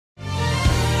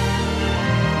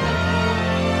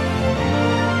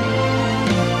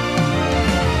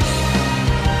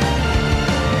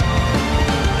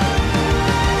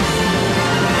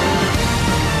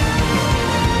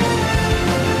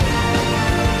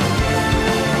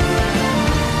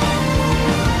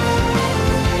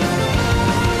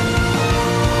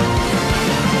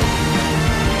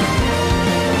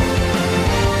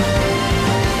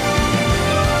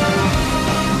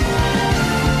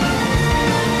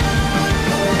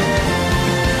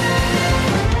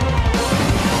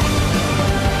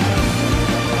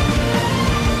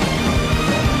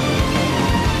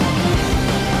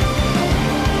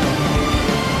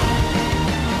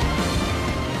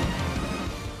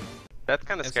That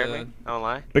kind of scared me. I don't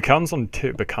lie. Bacon's on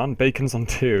 2. Bacon's on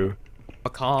 2.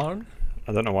 Pecan?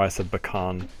 I don't know why I said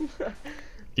Bacan.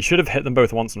 You should have hit them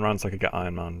both once and round so I could get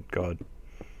Iron Man. God.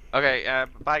 Okay,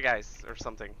 bye guys, or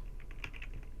something.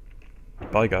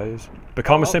 Bye guys.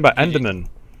 Bacan was saying about Enderman.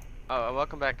 Oh,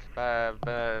 welcome back. I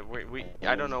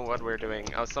don't know what we're doing.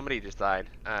 Oh, somebody just died.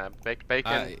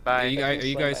 Bacon. Bye. Are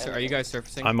you guys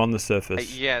surfacing? I'm on the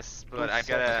surface. Yes, but I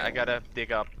gotta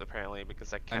dig up apparently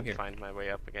because I can't find my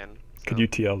way up again. So. Could you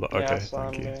TL that? Okay,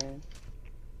 thank you.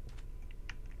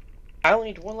 I only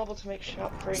need 1 level to make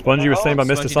sharp free. Spongy was saying about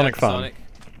Mr. Sonic fan.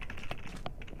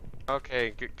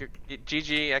 Okay,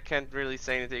 GG. I can't really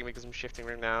say anything because I'm shifting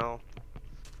right now.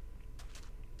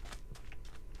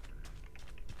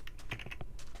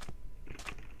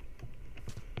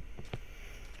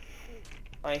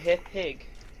 I hit pig.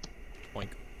 Boink.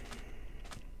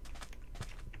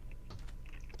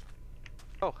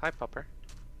 Oh, hi, Popper.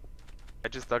 I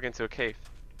just dug into a cave.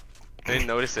 I didn't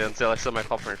notice it until I saw my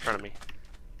Popper in front of me.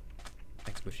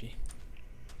 Thanks, Bushy.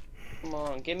 Come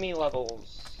on, give me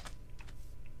levels.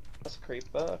 That's a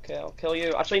creeper. Okay, I'll kill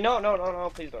you. Actually, no,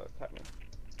 please don't attack me.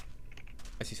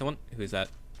 I see someone. Who is that?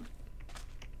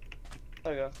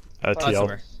 There we go. TL.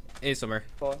 Summer. It is Summer.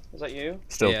 Is that you?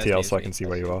 Still Yeah, TL it's so I me. can see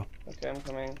where you are. Okay, I'm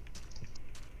coming.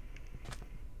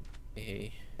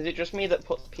 Hey. Is it just me that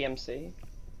puts PMC?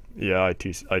 Yeah,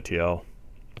 ITL.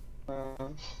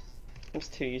 I'm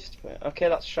just too used to it. Okay,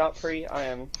 that's sharp free. I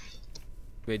am.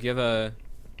 Wait, do you have a?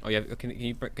 Oh yeah. Can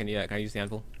I use the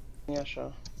anvil? Yeah,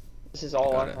 sure. This is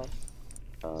all I have.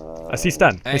 I see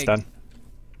Stan. Hey, Hey. Stan.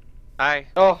 Hi.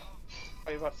 Oh.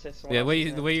 Are you about to say someone Yeah,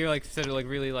 else? the way you're like said it like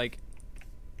really like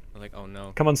oh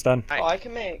no. Come on, Stan. Oh, I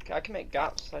can make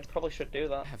gaps. I probably should do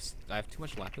that. I have too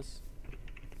much lapis.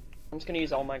 I'm just gonna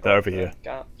use all my They're gold over for here.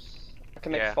 gaps. I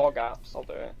can make 4 gaps. I'll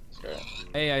do it. Screw it.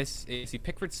 Hey, I see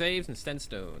Pickford saves and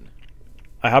Stenstone.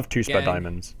 I have 2 spare Gang.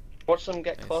 diamonds. Watch them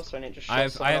get Nice. closer and it just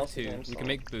shows I have else's 2. name, We so- can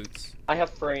make boots. I have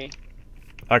 3.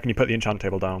 Can you put the enchant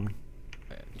table down?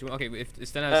 Okay, if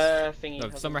Sten has Thingy no,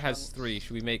 has Summer has enchants. 3.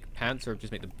 Should we make pants or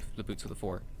just make the boots with the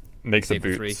 4? Make the Save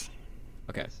the boots. 3.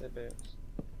 Okay. Say boots.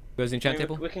 Goes the enchant I mean,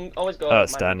 table. we can always go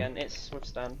Stan. mining again. It's with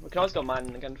Stan. We can always go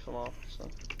mining again for more. So.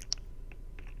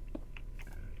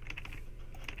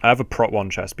 I have a prot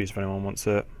 1 chest piece if anyone wants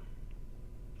it.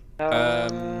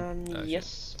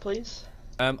 Yes, please.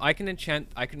 I can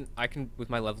enchant. I can with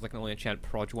my levels. I can only enchant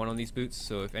proj 1 on these boots.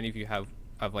 So if any of you have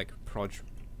like proj,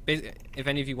 if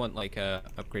any of you want like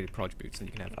upgraded proj boots, then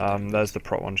you can have. There's the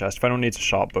prot 1 chest. If anyone needs a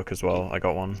sharp book as well, I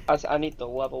got one. I need the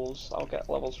levels. I'll get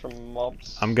levels from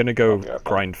mobs. I'm gonna go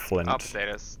grind flint. Oh,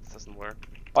 potatoes. Doesn't work.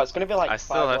 Oh, it's gonna be like I 5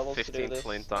 still have levels to do 15 this.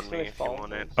 flint on me if you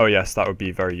want it. Oh yes, that would be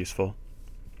very useful.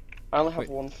 I only have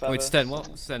 1 feather. Wait, Sten,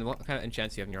 what kind of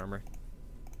enchants do you have in your armor?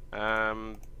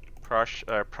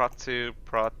 Prot 2,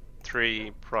 Prot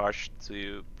 3, Proj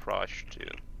 2, Proj 2.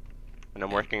 And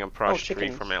I'm working on Proj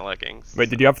 3 for my leggings. Wait,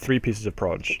 did you have 3 pieces of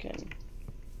proj? Chicken.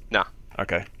 No.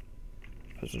 Okay. I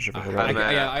wasn't sure if I heard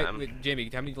right. Wait, Jamie,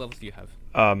 how many levels do you have?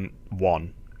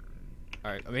 1.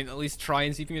 Alright, I mean, at least try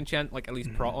and see if you can enchant, like, at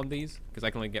least prot on these, because I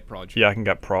can only get proj. Yeah, I can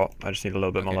get prot. I just need a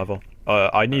little bit more level.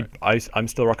 I'm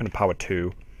still rocking a power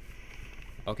 2.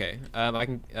 Okay, I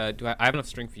can, I have enough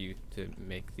string for you to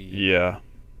make the... Yeah.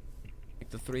 Make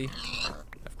the 3.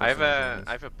 I have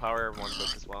a power 1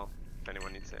 book as well, if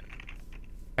anyone needs it.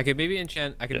 I could maybe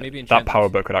enchant, that power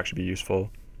book could actually be useful.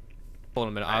 Hold on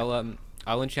a minute,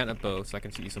 I'll enchant a bow so I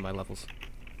can see some of my levels.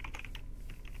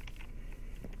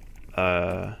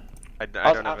 I don't have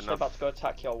actually enough. about to go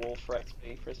attack your wolf for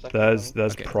XP for a second. There's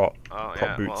Okay. prot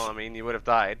yeah, boots. well, I mean, you would have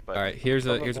died, but... Alright, here's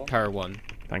a power 1.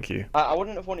 Thank you. I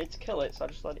wouldn't have wanted to kill it, so I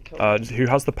just let it kill it. Who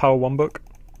has the power 1 book?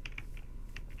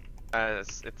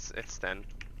 It's 10.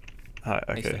 Hi,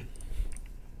 Thanks, okay. Sten.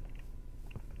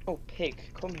 Oh,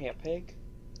 pig. Come here, pig.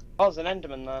 Oh, there's an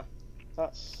enderman there.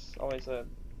 That's always a...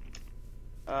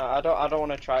 I don't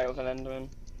want to try it with an enderman.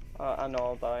 I know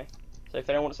I'll die. So if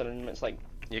anyone wants an enderman, it's like...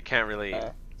 You can't really...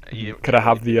 Could I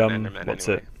have the Enderman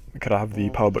anyway. Could I have the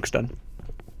power books then?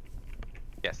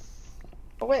 Yes.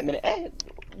 Oh wait a minute,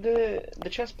 the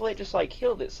chest plate just like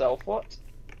healed itself. What?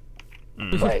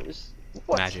 Wait, it was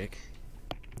what? Magic.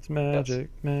 It's magic,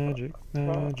 magic,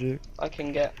 magic. I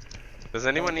can get. Does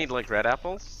anyone need like red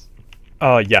apples?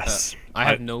 Yes. I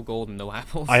have no gold and no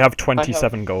apples. I have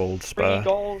 27 gold 3 spare.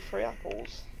 gold, 3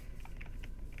 apples.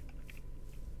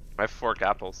 I have 4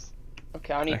 apples.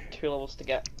 Okay, I need 2 levels to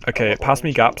get. Okay, pass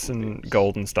me gaps and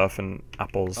gold and stuff and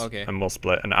apples, Okay. and we'll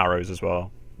split, and arrows as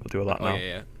well. We'll do all that now.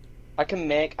 Yeah. I can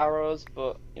make arrows,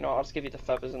 but you know I'll just give you the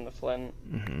feathers and the flint.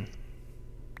 And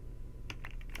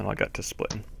I'll get to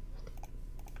splitting.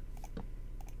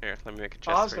 Here, let me make a chest.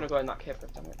 Oh, I was for gonna you. go in that cave,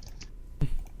 but damn it.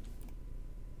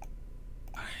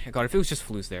 God, if it was just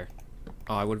Flu's there,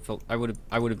 oh, I would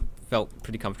have felt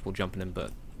pretty comfortable jumping in,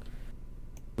 but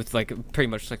with like pretty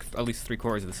much like at least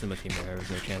 3/4 of the cinema team there was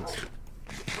no chance.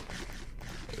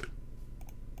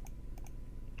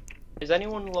 Is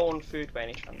anyone low on food by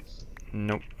any chance?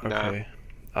 Nope. No. Okay.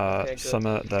 Okay, good.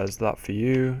 Summer, there's that for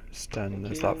you. Sten, Thank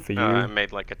there's you. that for you. I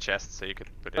made like a chest so you could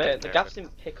put it in Wait, the there, gaps but-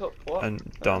 didn't pick up what? And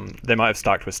they might have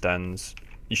stacked with Stens.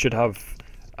 You should have.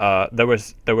 There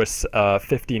was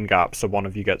 15 gaps, so one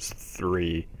of you gets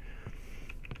 3.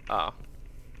 Oh.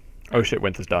 Oh shit,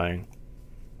 Winter's dying.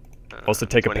 Also,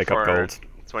 take a pickup 24 gold.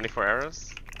 24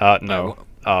 arrows? No.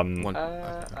 One.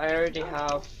 I already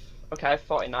have. Okay, I have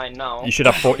 49 now. You should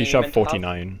have How many you should you have meant to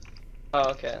 49. Oh,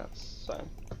 okay, that's fine.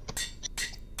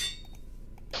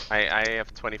 I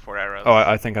have 24 arrows. Oh,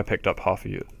 I think I picked up half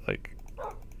of you. Like,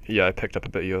 yeah, I picked up a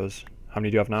bit of yours. How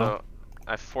many do you have now? So,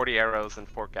 I have 40 arrows and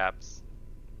 4 gaps.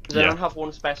 Does anyone have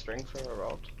 1 spare string for a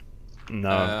rod? No.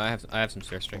 I have some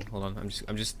spare string. Hold on,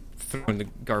 I'm just throwing the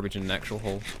garbage in an actual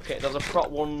hole. Okay, there's a prot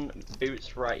 1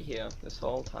 boots right here this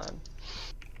whole time.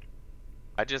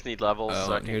 I just need levels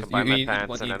so I can Here's- combine you my need pants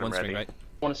one, and need then I'm one ready. string, right?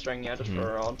 1 string, yeah, just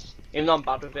for a rod. Even though I'm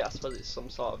bad with it, I suppose it's some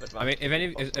sort of advantage. I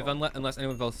mean, unless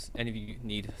any of you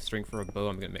need string for a bow,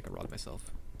 I'm gonna make a rod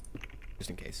myself, just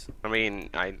in case. I mean,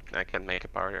 I can make a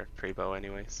power 3 bow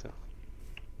anyway, so.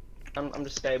 I'm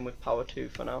just staying with power 2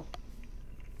 for now.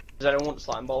 Does anyone want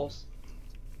slime balls?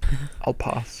 I'll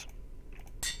pass.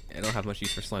 I don't have much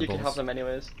use for slime You balls. can have them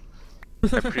anyways. I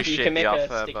You appreciate can make the a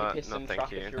offer, sticky but piston no thank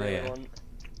trap you. if you Oh, really yeah. want.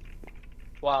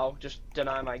 Wow, just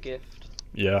deny my gift.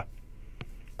 Yeah.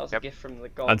 That was Yep. a gift from the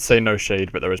gods. I'd say no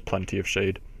shade, but there is plenty of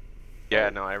shade. Yeah,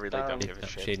 no, I really Damn. don't give a Big up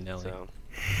shit. Shade and Ellie. So.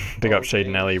 Big up Oh, Shade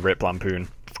and geez. Ellie, Rip Lampoon.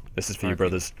 This is for you, RIP.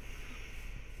 brothers.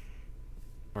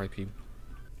 R.I.P.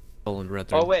 Bull and Red.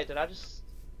 Oh wait, did I just?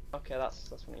 Okay, that's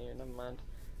one of you. Never mind.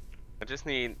 I just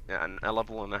need a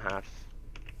level and a half.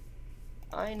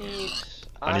 I need.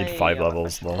 I need 5 I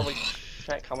levels, should though. probably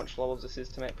check how much levels this is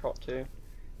to make prot 2.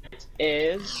 It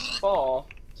is 4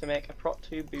 to make a prot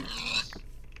 2 boost.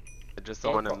 I just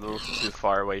don't want to move too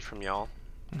far away from y'all.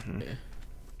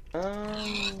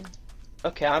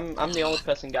 Okay, I'm the only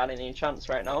person getting any chance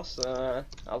right now, so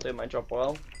I'll do my job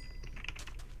well.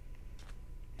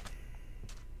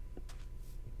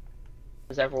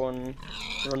 As everyone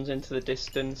runs into the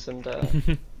distance and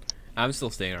I'm still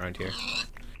staying around here.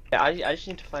 yeah, I just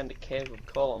need to find a cave with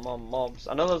coal and more mobs.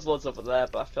 I know there's loads over there,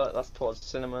 but I feel like that's towards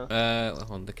cinema.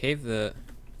 Hold on, the cave that.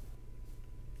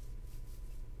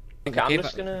 Okay, I'm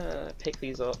just gonna pick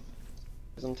these up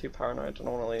because I'm too paranoid. I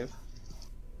don't want to leave.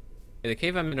 Yeah, the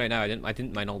cave I'm in right now, I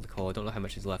didn't mine all the coal. I don't know how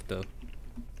much is left though.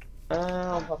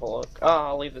 I'll have a look. Oh,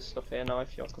 I'll leave this stuff here now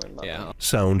if you're coming back. Yeah.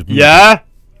 Sound muted. Yeah?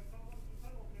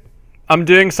 I'm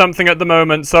doing something at the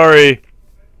moment, sorry.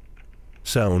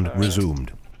 Sound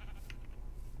resumed.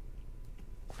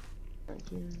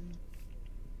 Thank you.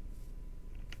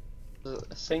 There's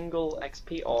a single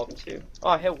XP orb too. Oh,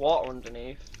 I hear water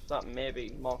underneath. That may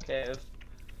be more cave.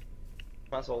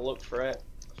 Might as well look for it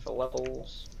for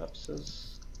levels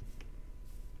purposes.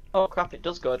 Oh crap! It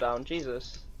does go down.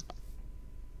 Jesus.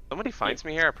 Somebody finds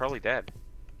me here, I'm probably dead.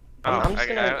 I'm just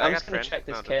I gonna got friend. check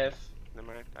this No, cave. Never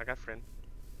mind, I got friend.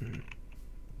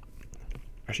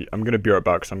 Actually, I'm gonna be right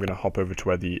back, so I'm gonna hop over to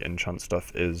where the enchant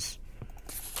stuff is.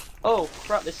 Oh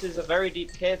crap! This is a very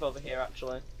deep cave over here,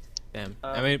 actually. Damn.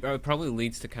 I mean, it probably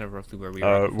leads to kind of roughly where we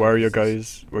are. Where are you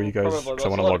guys? Where are you guys? Probably, Because I there's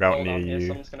want a to lot log of out coal near down here, you.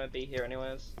 Someone's gonna be here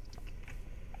anyways.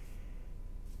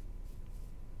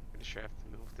 Pretty sure I have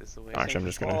to move this away. Actually, I'm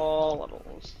just gonna. All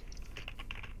levels.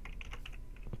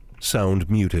 Sound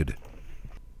muted.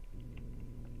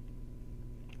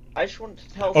 I just want to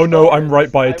tell. Oh no, I'm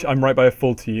right by stories. I'm right by a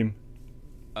full team.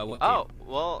 What Oh,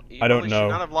 well, you I don't probably know. should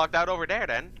not have logged out over there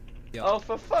then. Yeah. Oh,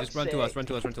 for fuck's Just run to us, run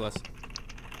to us, run to us.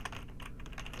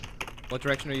 What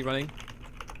direction are you running?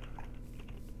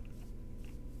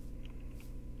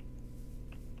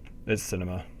 It's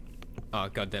cinema. Oh,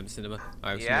 goddamn cinema.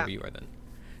 I was Yeah. wherever you are then.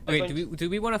 Okay, do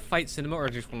we want to fight cinema or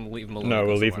just want to leave them alone? No, and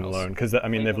go we'll leave somewhere them else? alone because I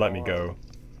mean Leave they've let them me go.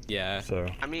 Yeah. So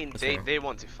I mean, That's they fair.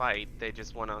 want to fight. They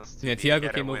just want us to Yeah, be Tiago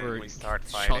together came when over, we start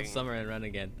shot fighting. Summer and ran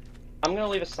again. I'm gonna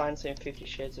leave a sign saying 50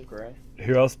 Shades of Grey.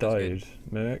 who else That's good. died?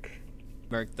 Mick.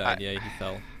 Merc died, yeah, he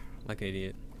fell. Like an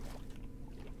idiot.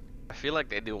 I feel like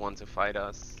they do want to fight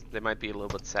us. They might be a little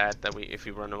bit sad that if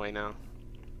we run away now.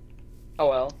 Oh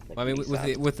well. Well, I mean,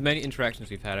 with the many interactions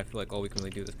we've had, I feel like all we can really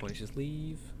do at this point is just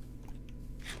leave.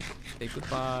 Say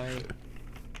goodbye.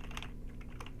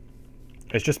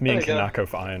 It's just me and There we go. Kanako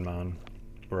for Iron Man,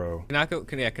 bro.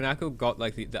 Kanako got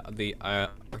like the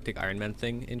Arctic Iron Man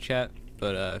thing in chat.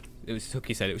 but it was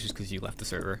Hooky said it was just because you left the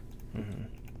server. Mm-hmm.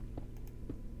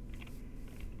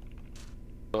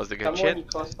 Was the good Someone shit?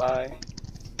 close by.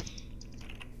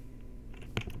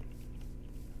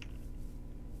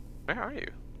 Where are you?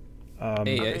 Hey,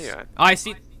 there yes. you are. Oh, I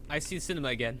see the cinema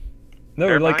again. No,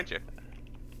 They're like behind you.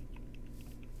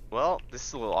 Well, this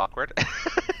is a little awkward.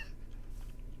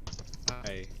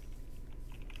 Hi.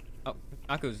 Oh,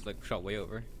 Akko's like shot way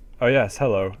over. oh yes,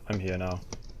 hello, I'm here now.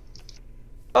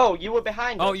 Oh, you were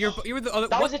behind Oh, us. you were the other.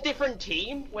 That what? was a different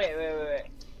team? Wait.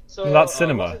 So, No, that's It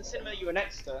cinema. wasn't cinema you were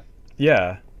next to.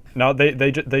 Yeah. Now they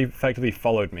effectively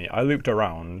followed me. I looped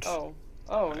around. Oh,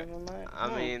 never mind. I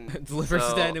Oh. mean, Deliver so...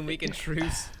 stand and weekend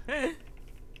truce.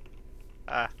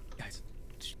 Ah. Guys,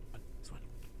 just run. Just run.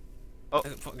 Oh.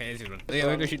 Fuck, okay, let's run. Yeah,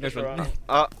 we're gonna shoot. Let's run.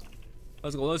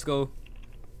 Let's go.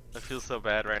 I feel so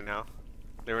bad right now.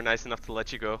 They were nice enough to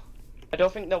let you go. I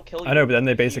don't think they'll kill you. I know, but then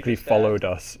they if you basically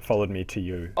just, followed me to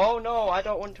you. Oh no, I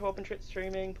don't want to open Twitch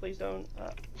streaming. Please don't.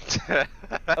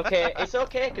 Okay, it's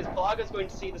okay because Blogger's going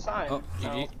to see the sign. Oh,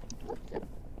 now.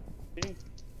 GG.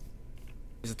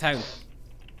 There's a town.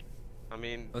 I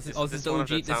mean, This is- isn't this is this the one OG of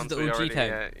the this is towns the we OG already,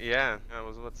 town. yeah, I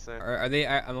was about to say. Are they?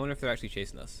 I wonder if they're actually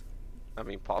chasing us. I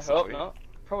mean, I possibly. hope not.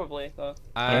 Probably though.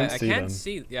 I don't see can't them.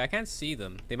 see. Yeah, I can't see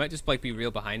them. They might just like be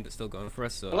real behind, but still going for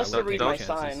us. So Unless I they wouldn't read take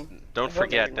my any chances. sign. Don't I hope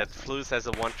forget they that read my Flus has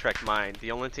a one-track mind.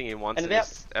 The only thing he wants And in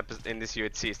this in this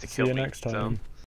UHC is to See kill you me. next So. time.